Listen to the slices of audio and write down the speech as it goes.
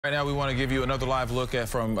Right now, we want to give you another live look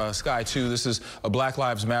from Sky 2. This is a Black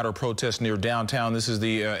Lives Matter protest near downtown. This is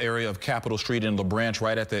the area of Capitol Street in La Branch,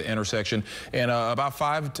 right at the intersection. And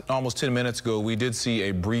about almost 10 minutes ago, we did see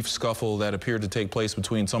a brief scuffle that appeared to take place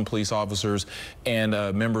between some police officers and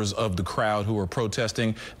members of the crowd who were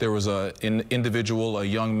protesting. There was an individual, a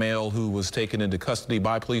young male, who was taken into custody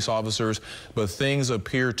by police officers, but things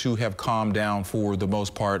appear to have calmed down for the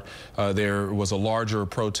most part. There was a larger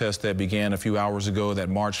protest that began a few hours ago that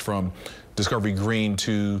marched from Discovery Green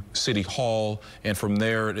to City Hall, and from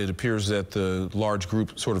there it appears that the large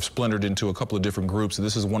group sort of splintered into a couple of different groups.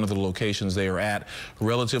 This is one of the locations they are at.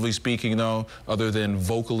 Relatively speaking, though, other than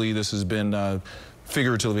vocally, this has been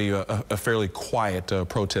figuratively a fairly quiet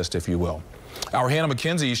protest, if you will. Our Hannah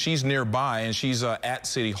McKenzie, she's nearby, and she's at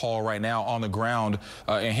City Hall right now on the ground.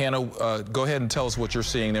 And Hannah, go ahead and tell us what you're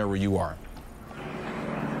seeing there where you are.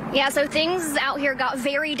 Yeah, so things out here got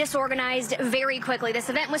very disorganized very quickly. This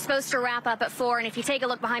event was supposed to wrap up at 4, and if you take a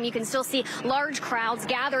look behind me, you can still see large crowds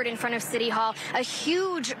gathered in front of City Hall. A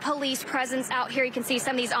huge police presence out here. You can see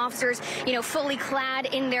some of these officers, fully clad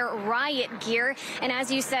in their riot gear. And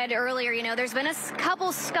as you said earlier, there's been a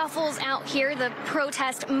couple scuffles out here. The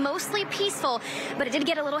protest mostly peaceful, but it did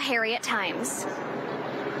get a little hairy at times.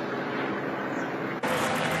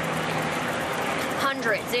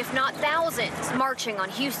 Hundreds, if not thousands, marching on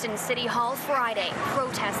Houston City Hall Friday,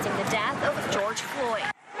 protesting the death of George Floyd.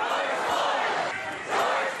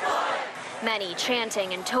 Many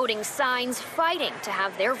chanting and toting signs, fighting to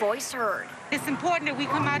have their voice heard. It's important that we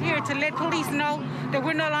come out here to let police know that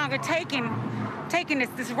we're no longer taking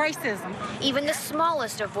this racism. Even the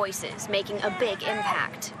smallest of voices making a big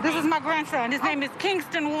impact. This is my grandson. His name is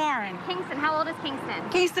Kingston Warren. Kingston, how old is Kingston?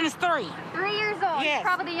 Kingston is 3. 3 years old. Yes. He's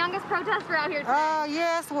probably the youngest protester out here today.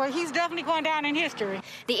 Yes, well, he's definitely going down in history.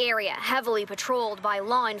 The area heavily patrolled by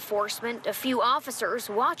law enforcement, a few officers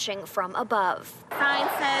watching from above. Sign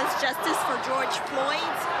says justice for George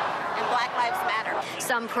Floyd and Black Lives Matter.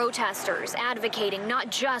 Some protesters advocating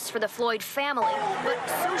not just for the Floyd family, but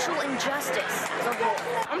social injustice as a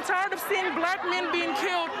whole. I'm tired of seeing black men being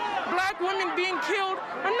killed, black women being killed.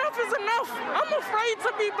 Enough is enough. I'm afraid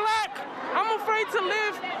to be black. I'm afraid to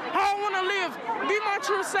live how I want to live. Be my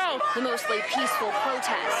true self. The mostly peaceful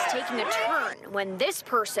protest taking a turn when this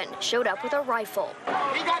person showed up with a rifle.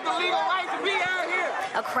 He got the legal right to be out here.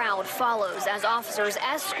 A crowd follows as officers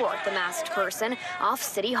escort the masked person off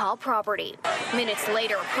City Hall property. Minutes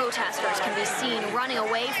later, protesters can be seen running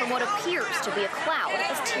away from what appears to be a cloud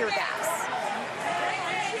of tear gas.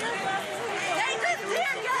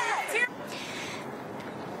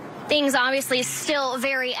 Things obviously still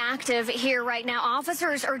very active here right now.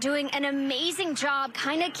 Officers are doing an amazing job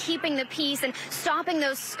kind of keeping the peace and stopping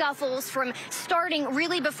those scuffles from starting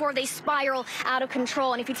really before they spiral out of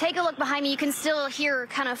control. And if you take a look behind me, you can still hear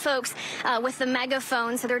kind of folks with the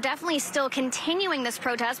megaphone. So they're definitely still continuing this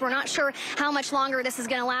protest. We're not sure how much longer this is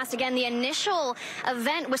going to last. Again, the initial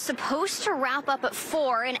event was supposed to wrap up at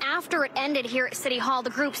 4. And after it ended here at City Hall, the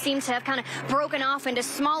group seemed to have kind of broken off into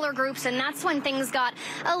smaller groups. And that's when things got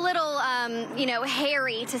a little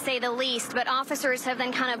hairy, to say the least. But officers have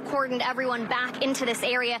then kind of cordoned everyone back into this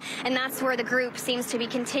area, and that's where the group seems to be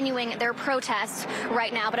continuing their protest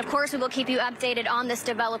right now. But of course, we will keep you updated on this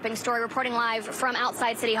developing story. Reporting live from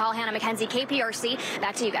outside City Hall, Hannah McKenzie, KPRC.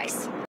 Back to you guys.